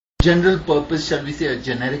general purpose, shall we say, a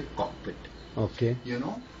generic cockpit. Okay. You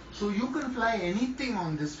know, so you can fly anything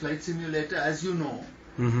on this flight simulator, as you know,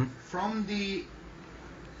 from the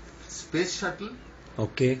space shuttle,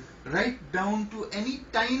 Okay. right down to any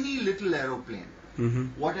tiny little aeroplane.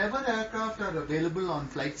 Whatever aircraft are available on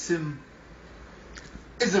flight sim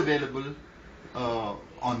is available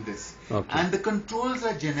on this. Okay. And the controls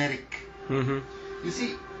are generic. You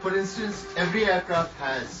see, for instance, every aircraft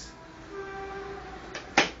has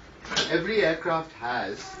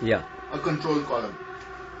Yeah. a control column.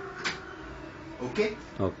 Okay?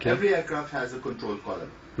 Okay. Every aircraft has a control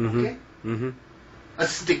column. Okay? A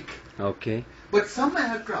stick. Okay. But some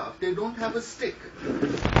aircraft, they don't have a stick.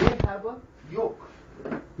 They have a yoke.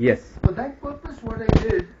 Yes. For that purpose, what I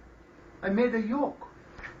did, I made a yoke.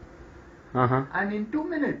 And in 2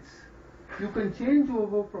 minutes, you can change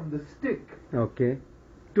over from the stick Okay.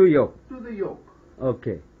 To yoke. to the yoke.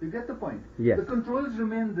 Okay. You get the point? Yes. The controls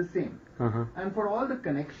remain the same. And for all the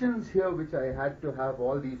connections here, which I had to have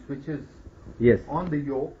all these switches Yes. on the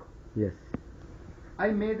yoke, Yes.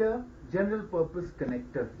 I made a general purpose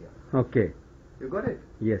connector here. Okay. You got it?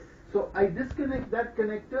 Yes. So I disconnect that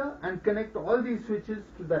connector and connect all these switches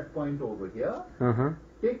to that point over here.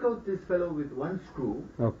 Take out this fellow with one screw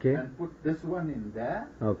Okay. and put this one in there.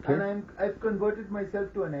 Okay. And I've converted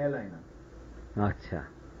myself to an airliner. Acha.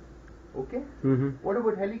 Okay? Mhm. What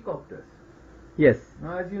about helicopters? Yes.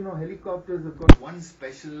 Now, as you know, helicopters have got one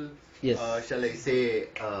special, Yes. shall I say,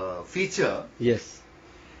 feature, Yes.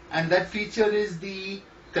 and that feature is the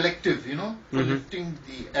collective, you know, for lifting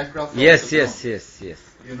the aircraft. Yes. off the Yes. ground. Yes. Yes.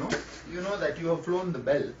 You know that you have flown the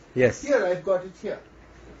bell. Yes. Here, I've got it here.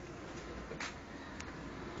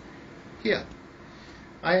 Here,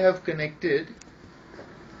 I have connected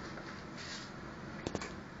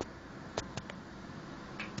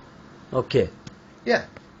Okay. Yeah,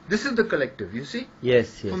 this is the collective, you see?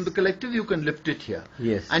 Yes. Yes. From the collective, you can lift it here.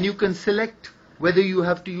 Yes. And you can select whether you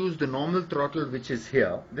have to use the normal throttle, which is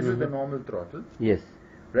here. This is the normal throttle, Yes.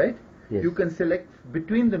 right? Yes. You can select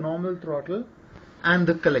between the normal throttle and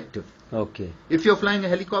the collective. Okay. If you're flying a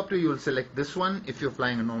helicopter, you will select this one. If you're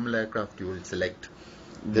flying a normal aircraft, you will select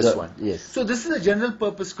this one. Yes. So this is a general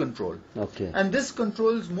purpose control. Okay. And this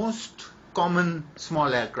controls most common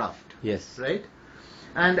small aircraft, Yes. right?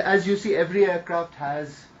 And as you see, every aircraft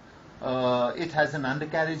has, it has an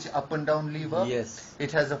undercarriage up and down lever. Yes.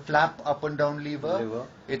 It has a flap up and down lever. Lever.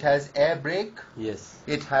 It has air brake. Yes.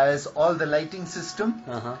 It has all the lighting system,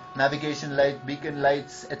 Uh-huh. navigation light, beacon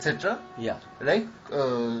lights, etc. Yeah. Right?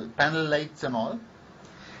 Panel lights and all.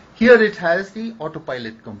 Here it has the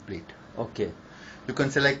autopilot complete. Okay. You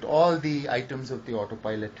can select all the items of the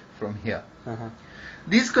autopilot from here. Uh-huh.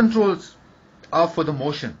 These controls are for the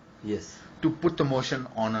motion, Yes. to put the motion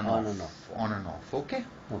on and On off. and off. On and off. Okay?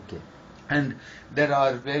 Okay. And there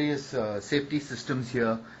are various safety systems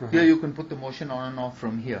here. Here you can put the motion on and off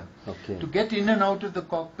from here. Okay. To get in and out of the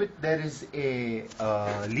cockpit, there is a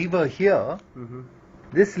lever here.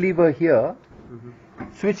 This lever here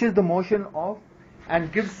switches the motion off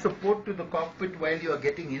and gives support to the cockpit while you are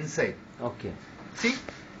getting inside. Okay. See,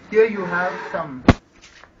 here you have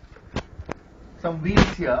some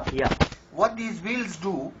wheels here. Yeah. What these wheels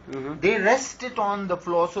do, they rest it on the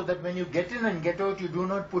floor so that when you get in and get out, you do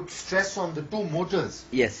not put stress on the two motors.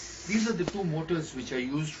 Yes. These are the two motors which are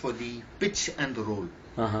used for the pitch and the roll.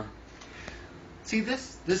 Uh-huh. See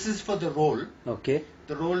this? This is for the roll. Okay.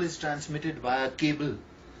 The roll is transmitted via cable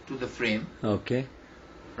to the frame, Okay.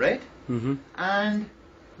 right? Mm-hmm. And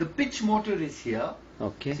the pitch motor is here.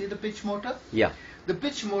 Okay. See the pitch motor? Yeah. The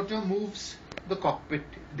pitch motor moves the cockpit,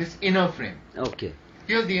 this inner frame. Okay.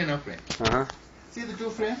 Here's the inner frame. Uh-huh. See the two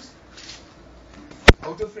frames?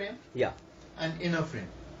 Outer frame Yeah. and inner frame.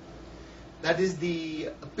 That is the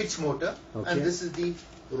pitch motor, Okay. and this is the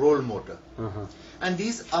roll motor. Uh-huh. And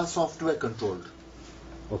these are software controlled.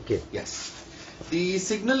 Okay. Yes. The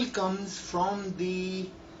signal comes from the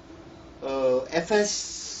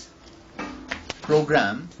FS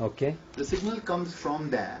program. Okay. The signal comes from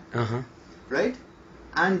there, Uh-huh. right?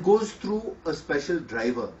 And goes through a special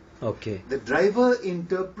driver. Okay. The driver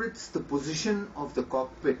interprets the position of the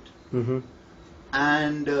cockpit Mm-hmm.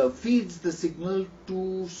 and feeds the signal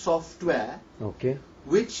to software, Okay.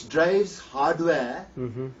 which drives hardware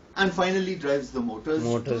Mm-hmm. and finally drives the motors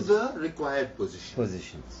to the required position.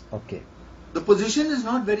 Positions. Okay. The position is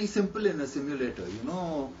not very simple in a simulator, you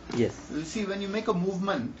know. Yes. You see, when you make a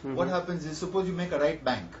movement, what happens is, suppose you make a right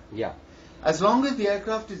bank. Yeah. As long as the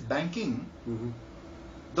aircraft is banking, Mm-hmm.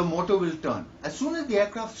 the motor will turn. As soon as the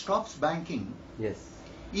aircraft stops banking, Yes.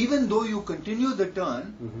 even though you continue the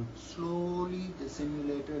turn, Mm-hmm. slowly the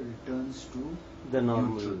simulator returns to The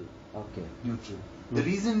normal. neutral. Okay. Neutral. The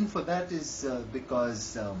reason for that is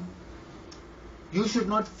because you should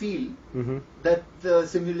not feel that the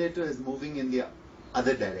simulator is moving in the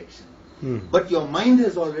other direction. But your mind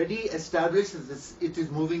has already established that it is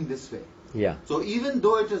moving this way. Yeah. So even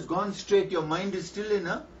though it has gone straight, your mind is still in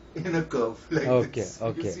a curve like this.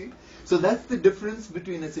 Okay. You see? So that's the difference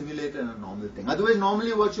between a simulator and a normal thing. Otherwise,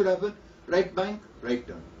 normally what should happen? Right bank, right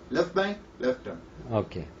turn. Left bank, left turn.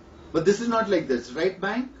 Okay. But this is not like this. Right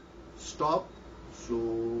bank, stop,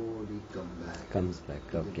 slowly come back. Comes back.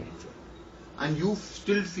 Okay. And you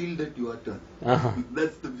still feel that you are turned.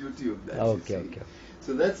 That's the beauty of that. Okay.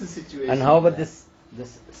 So that's the situation. And how about this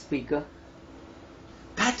speaker?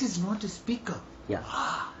 That is not a speaker. Yeah.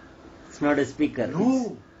 It's not a speaker.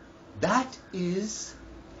 No. That is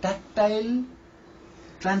tactile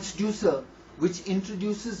transducer which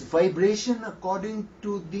introduces vibration according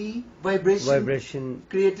to the vibration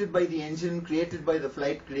created by the engine, created by the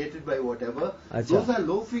flight, created by whatever. Achha. Those are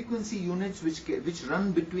low frequency units which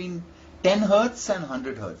run between 10 hertz and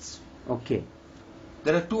 100 hertz. Okay.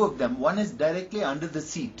 There are two of them. One is directly under the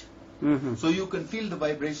seat. So you can feel the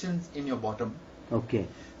vibrations in your bottom. Okay.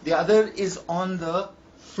 The other is on the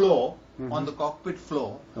floor, on the cockpit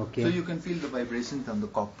floor. Okay. So you can feel the vibrations on the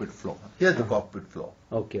cockpit floor. Here's the cockpit floor.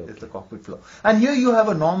 Okay. Here's the cockpit floor. And here you have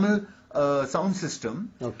a normal sound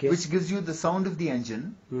system, Okay. which gives you the sound of the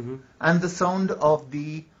engine and the sound of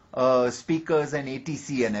the speakers and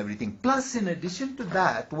ATC and everything. Plus, in addition to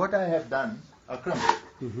that, what I have done, Akram,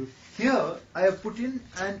 here I have put in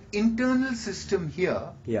an internal system here.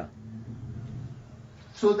 Yeah.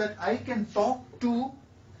 So that I can talk to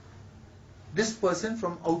this person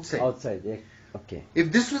from outside. Outside. Yeah. Okay.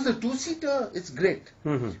 If this was a two-seater, it's great.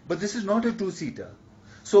 But this is not a two-seater.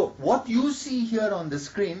 So what you see here on the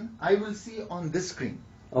screen, I will see on this screen.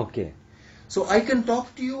 Okay. So I can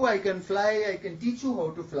talk to you, I can fly, I can teach you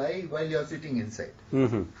how to fly while you're sitting inside.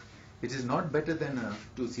 It is not better than a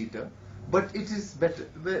two-seater, but it is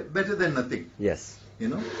better than nothing. Yes. You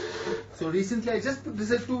know. So recently I just put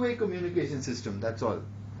this as a two-way communication system. That's all.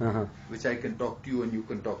 Which I can talk to you and you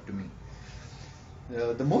can talk to me.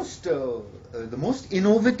 The most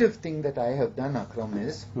innovative thing that I have done, Akram,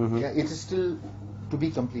 is it is still to be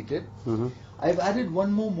completed. I've added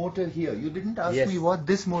one more motor here. You didn't ask me what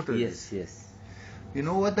this motor is. Yes. You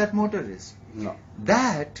know what that motor is? No.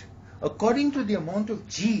 That, according to the amount of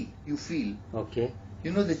G you feel, Okay.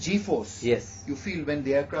 you know the G force Yes. you feel when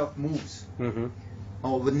the aircraft moves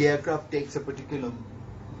or when the aircraft takes a particular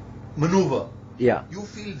maneuver. Yeah. You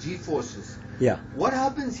feel G forces. Yeah. What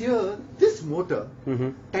happens here, this motor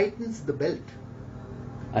tightens the belt.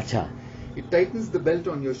 Acha. It tightens the belt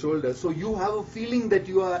on your shoulder, so you have a feeling that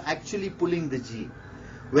you are actually pulling the G.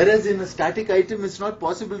 Whereas in a static item, it's not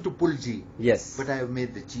possible to pull G. Yes. But I have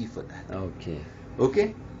made the G for that. Okay.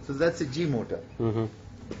 Okay? So that's a G motor.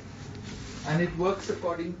 And it works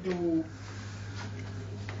according to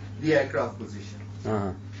the aircraft position.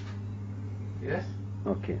 Yes?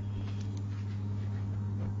 Okay.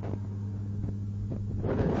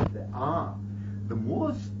 The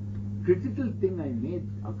most critical thing I made,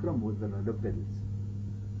 Akram, was the rudder pedals.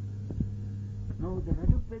 Now, the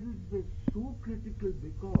rudder pedals were so critical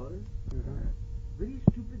because very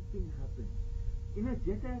stupid thing happened. In a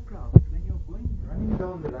jet aircraft, when you're running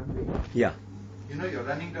down the runway, Yeah. you know, you're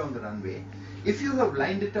running down the runway, if you have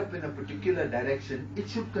lined it up in a particular direction, it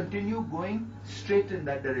should continue going straight in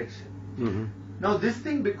that direction. Now, this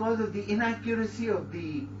thing, because of the inaccuracy of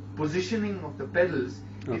the positioning of the pedals,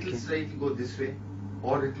 it will slightly go this way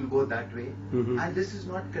or it will go that way, and this is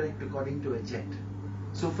not correct according to a jet.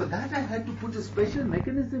 So for that I had to put a special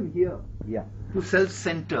mechanism here to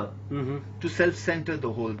self-center,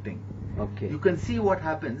 the whole thing. Okay. You can see what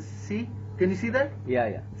happens. See? Can you see that?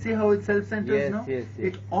 Yeah. See how it self-centers now? Yes.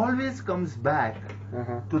 It always comes back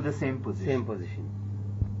to the same position. Same position.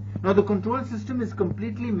 Now the control system is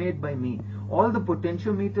completely made by me. All the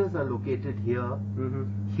potentiometers are located here,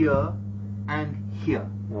 here and here.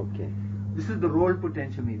 Okay. This is the roll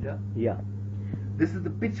potentiometer. Yeah. This is the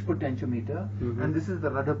pitch potentiometer, and this is the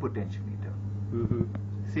rudder potentiometer.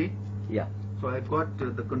 See? Yeah. So I've got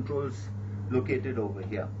the controls located over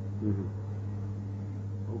here.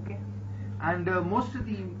 Okay. And most of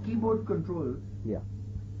the keyboard controls,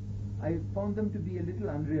 I found them to be a little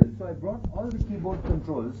unreal. So I brought all the keyboard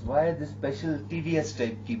controls via this special TVS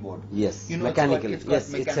type keyboard. Yes. You know, mechanical. It's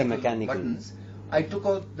a mechanical. buttons. I took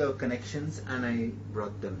out the connections and I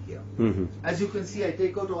brought them here. As you can see, I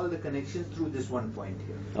take out all the connections through this one point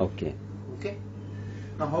here. Okay. Okay.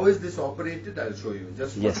 Now, how is this operated? I'll show you.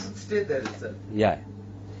 Just one minute. Stay there itself. Yeah.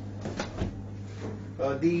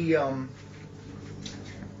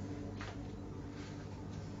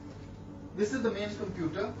 This is the main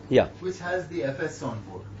computer, Yeah. which has the FS on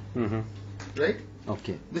board, Mm-hmm. right?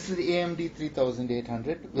 Okay. This is the AMD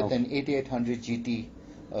 3800 with Okay. an 8800 GT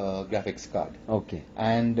graphics card Okay.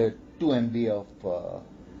 and 2 MB of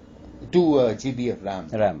 2 GB of RAM.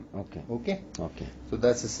 RAM. Okay. Okay, Okay. so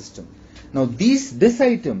that's the system. Now this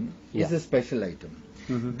item is Yeah. a special item.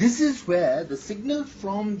 Mm-hmm. This is where the signal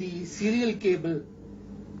from the serial cable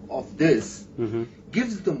of this Mm-hmm.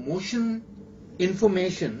 gives the motion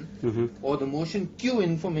information Mm-hmm. or the motion cue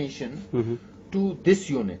information Mm-hmm. to this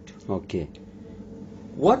unit. Okay.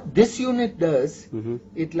 What this unit does, Mm-hmm.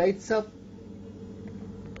 it lights up.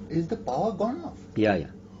 Is the power gone off? Yeah, yeah.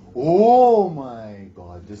 Oh my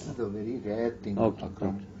God! This is a very rare thing. Okay.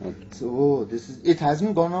 Akram. Okay. So it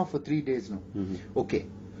hasn't gone off for 3 days now. Mm-hmm. Okay.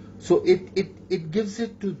 So it gives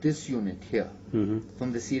it to this unit here Mm-hmm.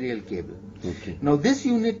 from the serial cable. Okay. Now this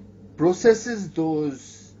unit processes those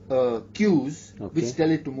cues Okay. which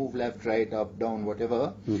tell it to move left, right, up, down, whatever,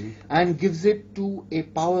 Mm-hmm. and gives it to a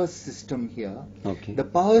power system here. Okay. The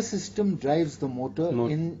power system drives the motor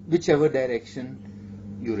in whichever direction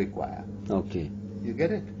you require. Okay. You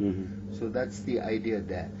get it? Mm-hmm. So that's the idea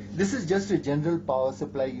there. This is just a general power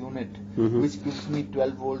supply unit Mhm. which gives me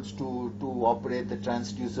 12 volts to operate the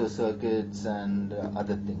transducer circuits and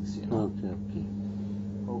other things, you know. Okay. Okay.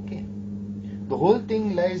 Okay. The whole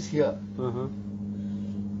thing lies here. Uh-huh.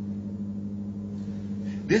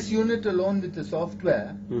 This unit alone with the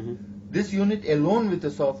software, Mm-hmm. this unit alone with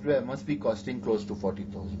the software must be costing close to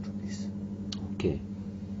 40,000 rupees. Okay.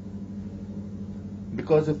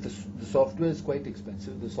 Because of the software is quite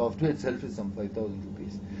expensive. The software itself is some 5,000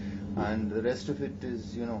 rupees. And the rest of it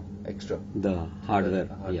is, you know, extra. The hardware.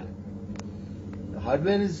 Yeah. The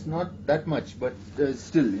hardware is not that much, but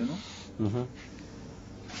still, you know. Mm-hmm.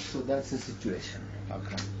 So that's the situation.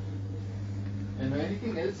 Okay. And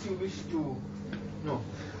anything else you wish to know?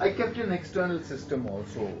 I kept an external system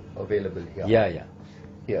also available here. Yeah, yeah.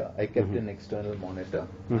 Here, I kept Mhm. an external monitor.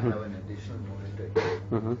 Mhm. I have an additional monitor here.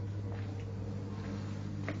 Mm-hmm.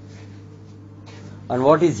 And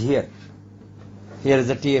what is here? Here is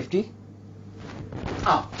a TFT?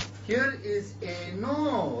 Here is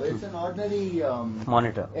it's an ordinary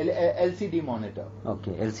Monitor. LCD monitor.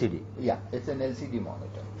 Okay, LCD. Yeah, it's an LCD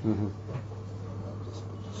monitor. Mm-hmm.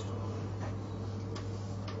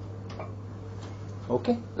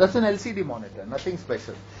 Okay, that's an LCD monitor, nothing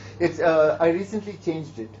special. It's I recently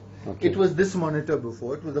changed it. Okay. It was this monitor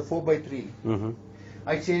before. It was a 4x3. Mm-hmm.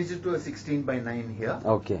 I changed it to a 16x9 here.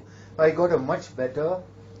 Okay. I got a much better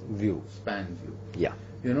View. span view. Yeah.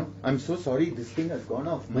 You know, I'm so sorry this thing has gone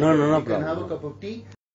off. No, no You can problem. have a cup of tea.